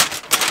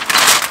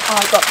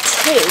 I got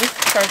 2,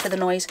 sorry for the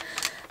noise,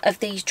 of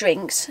these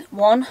drinks.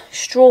 One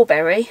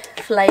strawberry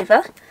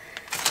flavour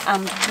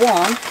and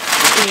one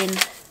in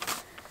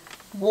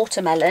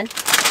watermelon.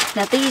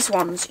 Now these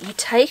ones, you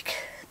take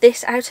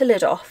this outer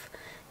lid off.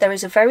 There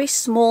is a very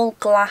small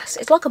glass,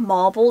 it's like a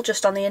marble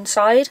just on the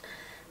inside.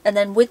 And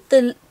then with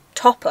the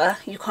topper,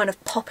 you kind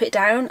of pop it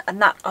down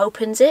and that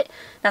opens it.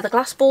 Now the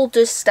glass ball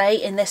does stay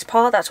in this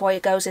part, that's why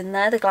it goes in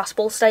there. The glass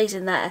ball stays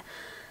in there.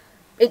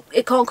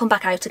 It can't come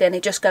back out again,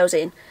 it just goes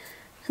in.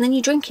 And then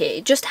you drink it.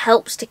 It just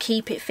helps to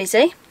keep it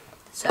fizzy.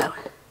 So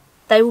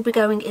they will be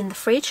going in the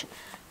fridge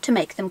to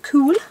make them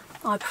cool.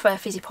 I prefer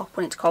fizzy pop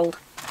when it's cold.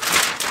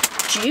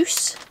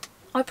 Juice,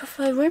 I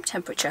prefer room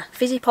temperature.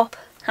 Fizzy pop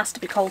has to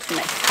be cold for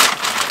me.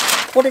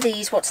 What are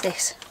these? What's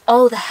this?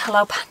 Oh, the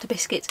Hello Panda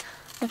biscuits.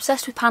 I'm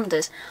obsessed with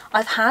pandas.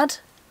 I've had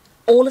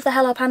all of the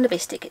Hello Panda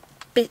biscuits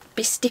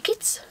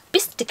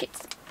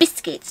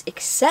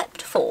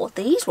except for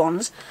these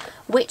ones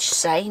which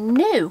say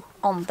new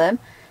on them,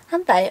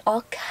 and they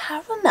are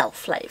caramel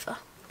flavour.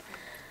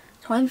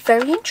 So I'm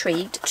very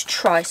intrigued to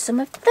try some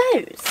of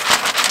those.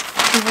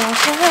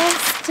 What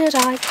else did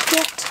I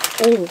get?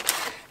 Oh,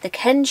 the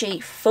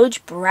Kenji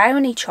fudge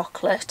brownie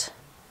chocolate.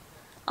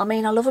 I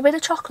mean, I love a bit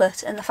of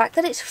chocolate, and the fact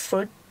that it's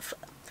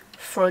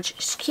fudge,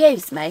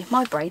 excuse me,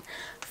 my brain,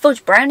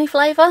 fudge brownie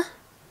flavour,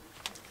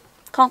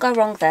 can't go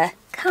wrong there.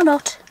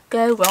 Cannot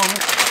go wrong.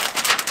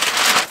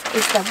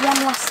 Is there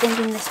one last thing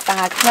in this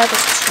bag? No,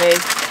 there's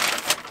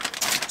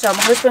 2. So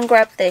my husband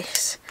grabbed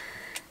this.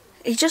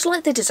 He just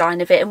liked the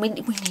design of it, and we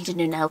need a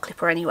new nail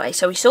clipper anyway.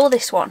 So he saw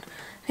this one.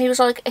 He was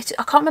like, I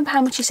can't remember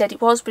how much he said it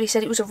was, but he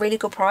said it was a really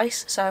good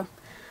price. So,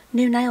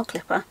 new nail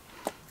clipper.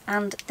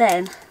 And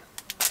then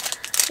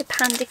the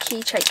panda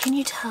keychain. Can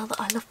you tell that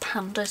I love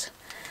pandas?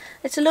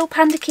 It's a little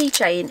panda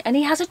keychain, and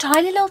he has a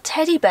tiny little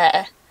teddy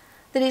bear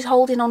that he's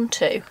holding on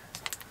to.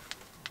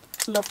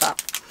 Love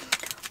that.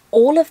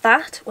 All of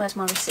that, where's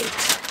my receipt?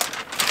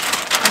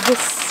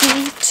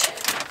 Receipt.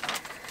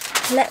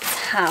 Let's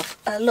have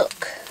a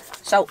look.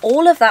 So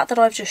all of that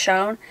I've just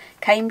shown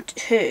came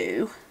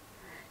to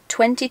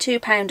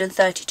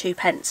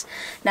 £22.32.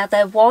 Now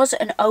there was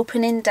an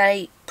opening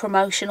day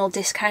promotional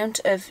discount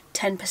of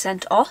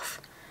 10%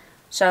 off.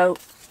 So,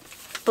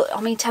 but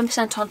I mean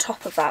 10% on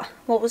top of that.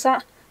 What was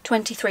that?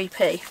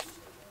 23p.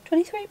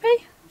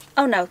 23p?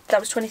 Oh no, that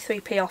was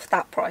 23p off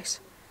that price.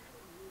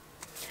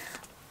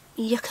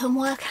 You can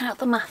work out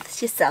the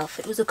maths yourself.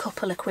 It was a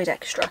couple of quid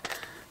extra.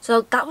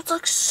 So that was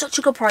like such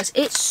a good price.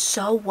 It's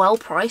so well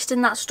priced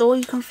in that store.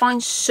 You can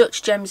find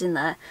such gems in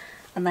there.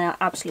 And they are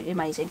absolutely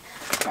amazing.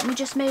 Let me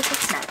just move the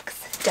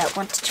snacks. Don't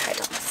want to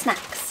trade on the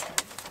snacks.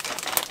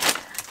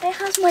 It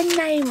has my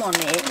name on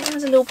it. It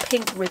has a little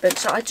pink ribbon.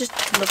 So I just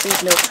love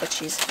these little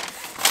touches.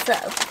 So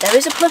there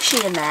is a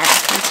plushie in there. I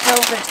can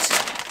tell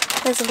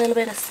that there's a little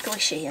bit of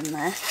squishy in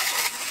there.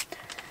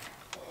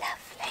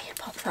 Lovely.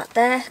 Pop that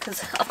there.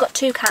 Because I've got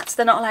 2 cats.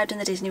 They're not allowed in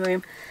the Disney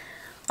room.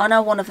 I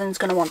know one of them's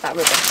going to want that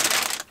ribbon.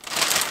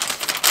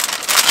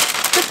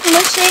 The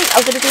plushie.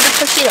 I'm going to do the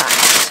plushie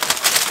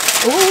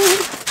last.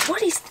 Ooh.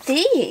 What is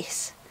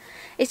this?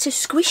 It's a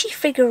squishy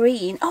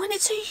figurine. Oh, and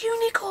it's a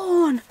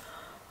unicorn.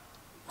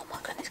 Oh my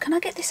goodness, can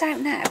I get this out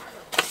now?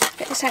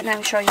 Get this out now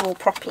and show you all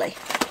properly.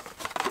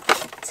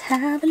 Let's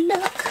have a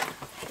look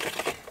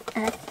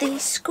at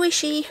this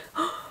squishy.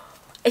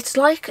 It's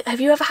like, have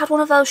you ever had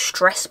one of those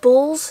stress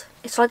balls?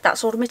 It's like that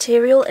sort of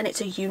material, and it's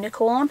a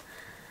unicorn.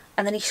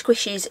 And then he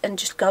squishes and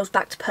just goes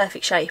back to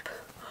perfect shape.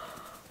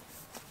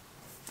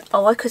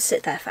 Oh, I could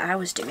sit there for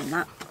hours doing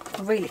that.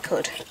 I really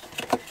could.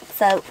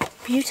 So,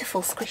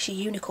 beautiful squishy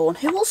unicorn,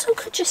 who also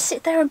could just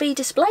sit there and be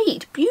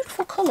displayed.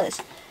 Beautiful colours.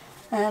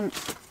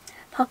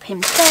 Pop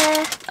him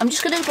there. I'm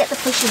just going to get the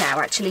plushie now,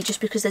 actually,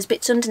 just because there's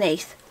bits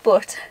underneath.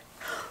 But,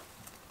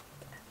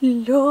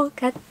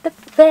 look at the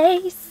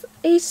face.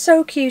 He's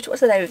so cute.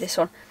 What's the name of this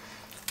one?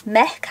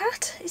 Meh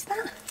Cat, is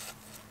that?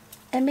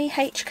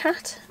 M-E-H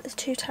Cat? There's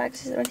 2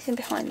 tags. Is there anything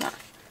behind that?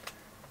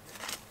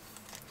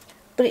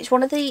 But it's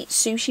one of the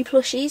sushi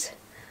plushies.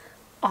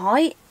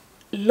 I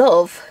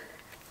love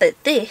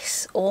that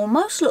this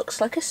almost looks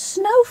like a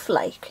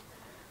snowflake.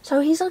 So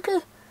he's like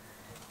a,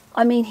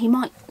 I mean, he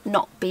might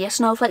not be a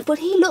snowflake, but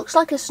he looks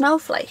like a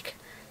snowflake.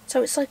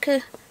 So it's like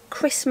a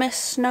Christmas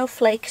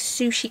snowflake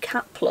sushi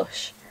cat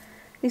plush.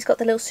 He's got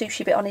the little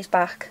sushi bit on his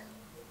back.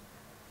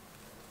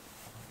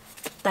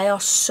 They are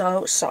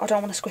so soft. I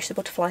don't want to squish the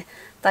butterfly.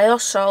 They are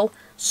so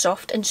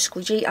soft and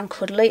squidgy and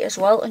cuddly as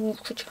well, and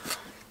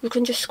you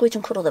can just squidge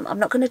and cuddle them. I'm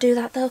not going to do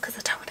that though, because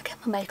I don't want to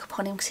get my makeup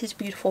on him, because he's a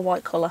beautiful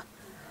white colour.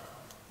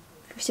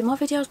 Have you seen my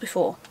videos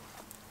before?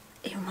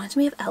 It reminds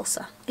me of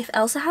Elsa. If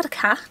Elsa had a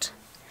cat,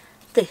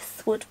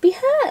 this would be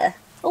her.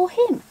 Or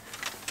him.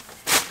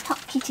 Pop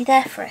Kitty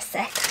there for a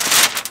sec.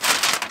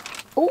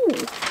 Ooh.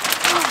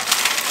 Oh,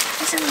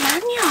 there's a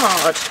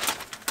lanyard.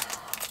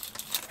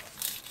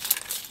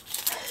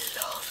 I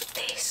love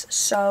this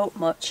so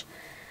much.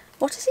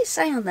 What does it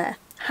say on there?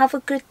 Have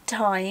a good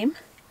time.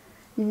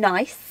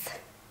 Nice.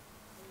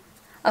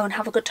 Oh, and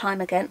have a good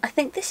time again. I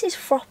think this is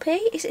Froppy.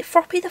 Is it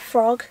Froppy the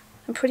frog?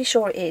 I'm pretty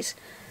sure it is.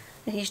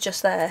 And he's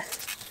just there.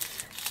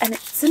 And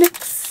it's an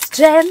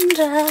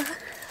extender.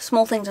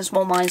 Small things and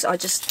small minds. I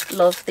just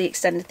love the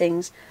extended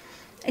things.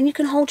 And you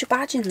can hold your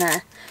badge in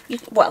there.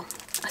 Well,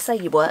 I say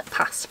you work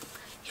pass.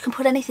 You can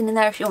put anything in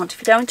there if you want.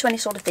 If you're going to any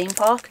sort of theme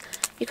park,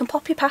 you can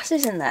pop your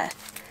passes in there.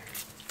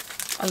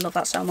 I love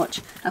that so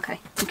much. Okay,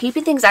 I'm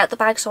keeping things out the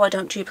bag so I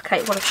don't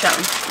duplicate what I've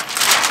shown.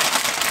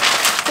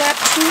 Grab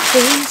 2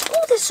 things.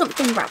 Oh, there's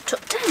something wrapped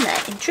up down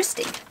there.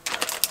 Interesting.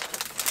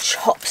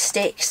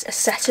 Chopsticks, a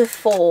set of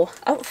 4.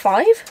 Oh,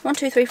 5? 1,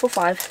 2, 3, 4,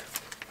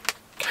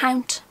 5.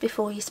 Count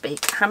before you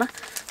speak, Hannah.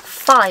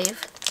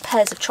 5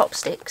 pairs of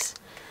chopsticks.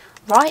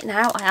 Right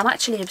now, I am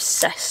actually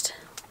obsessed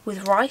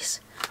with rice.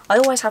 I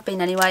always have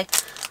been anyway.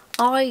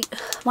 My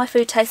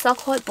food tastes are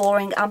quite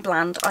boring and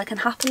bland. I can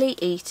happily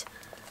eat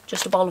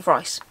just a bowl of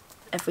rice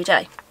every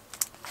day.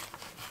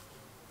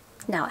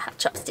 Now I have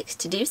chopsticks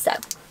to do so.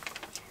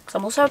 So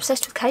I'm also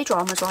obsessed with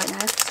K-dramas right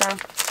now, so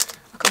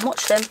I can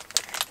watch them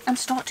and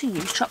start to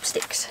use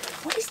chopsticks.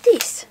 What is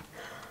this?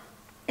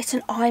 It's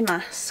an eye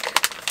mask.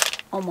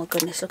 Oh my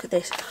goodness, look at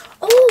this.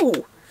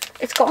 Oh,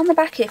 it's got on the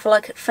back here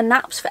for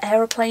naps, for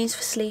aeroplanes,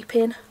 for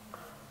sleeping.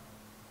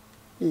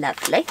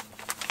 Lovely.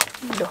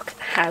 Look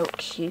how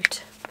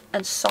cute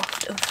and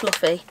soft and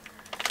fluffy.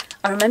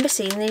 I remember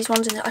seeing these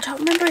ones, and I don't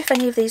remember if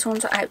any of these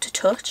ones are out to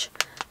touch,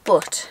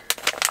 but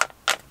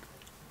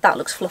that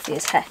looks fluffy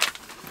as heck.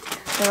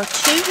 There are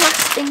 2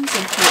 last things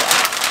in here,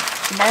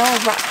 and they are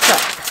wrapped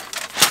up.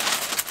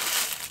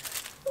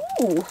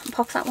 Ooh,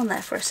 pop that one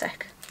there for a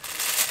sec.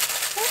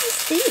 What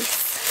is this?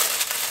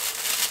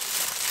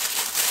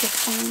 We'll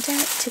find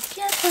out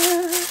together.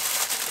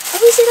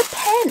 Oh, is it a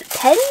pen?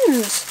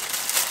 Pens!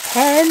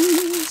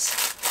 Pens!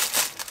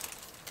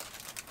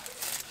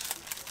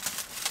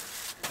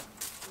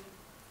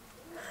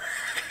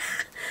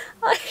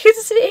 I could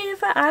sit here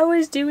for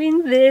hours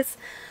doing this.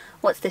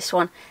 What's this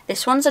one?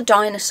 This one's a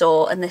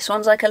dinosaur and this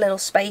one's like a little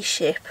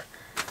spaceship.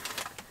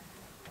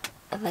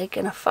 Are they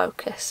gonna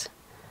focus?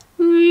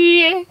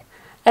 And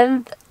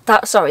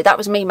that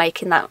was me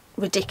making that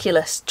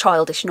ridiculous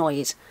childish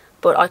noise,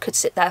 but I could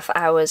sit there for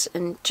hours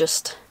and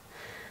just,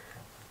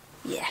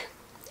 yeah.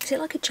 Is it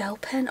like a gel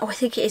pen? Oh, I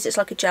think it is. It's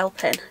like a gel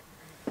pen.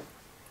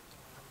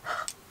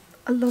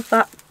 I love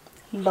that.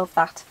 Love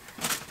that.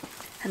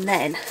 And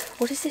then,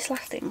 what is this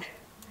last thing?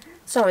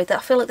 Sorry, I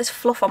feel like there's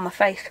fluff on my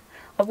face.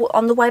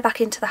 On the way back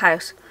into the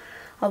house,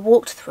 I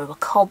walked through a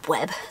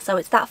cobweb. So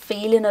it's that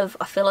feeling of,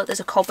 I feel like there's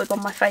a cobweb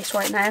on my face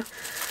right now. It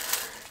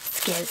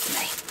scares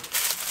me.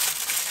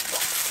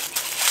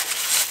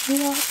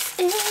 What's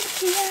in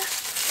here?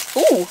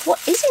 Oh,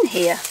 what is in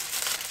here?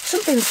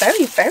 Something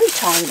very, very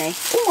tiny.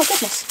 Oh my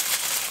goodness.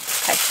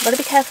 Okay, I've got to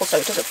be careful so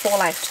it doesn't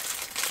fall out.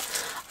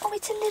 Oh,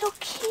 it's a little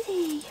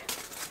kitty.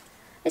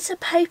 It's a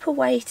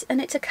paperweight and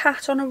it's a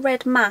cat on a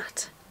red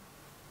mat.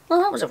 Well,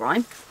 that was a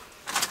rhyme.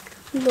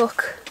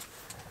 Look,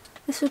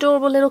 this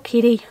adorable little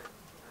kitty.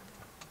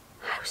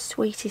 How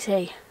sweet is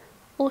he?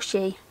 Or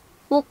she?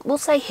 We'll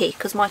say he,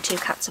 because my two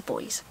cats are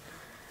boys.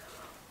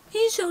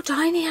 He's so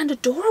tiny and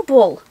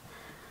adorable.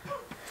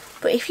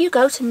 But if you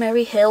go to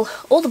Merry Hill,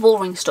 or the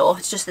Bullring store,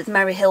 it's just that the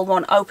Merry Hill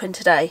one opened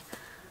today,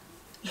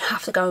 you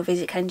have to go and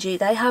visit Kenji.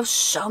 They have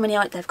so many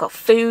items. They've got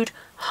food,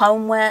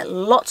 homeware,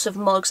 lots of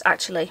mugs.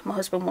 Actually, my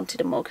husband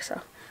wanted a mug,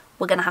 so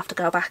we're going to have to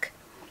go back.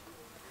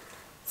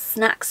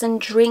 Snacks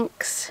and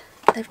drinks.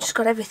 They've just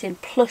got everything.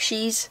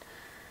 Plushies,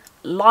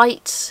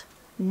 lights,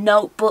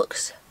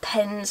 notebooks,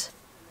 pens,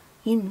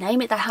 you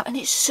name it they have. And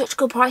it's such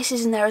good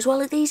prices in there as well.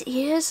 Like these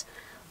ears,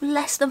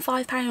 less than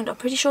 £5. I'm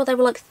pretty sure they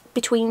were like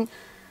between,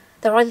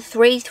 they're either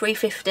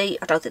 £3.50,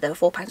 I don't think they were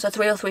 £4, so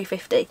 £3 or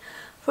 £3.50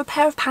 for a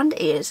pair of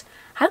panda ears.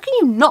 How can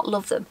you not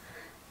love them?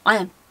 I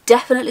am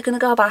definitely going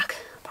to go back.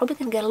 Probably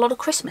going to get a lot of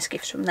Christmas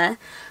gifts from there.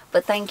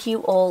 But thank you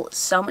all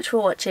so much for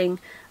watching.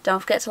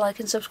 Don't forget to like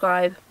and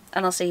subscribe,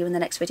 and I'll see you in the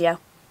next video.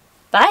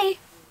 Bye!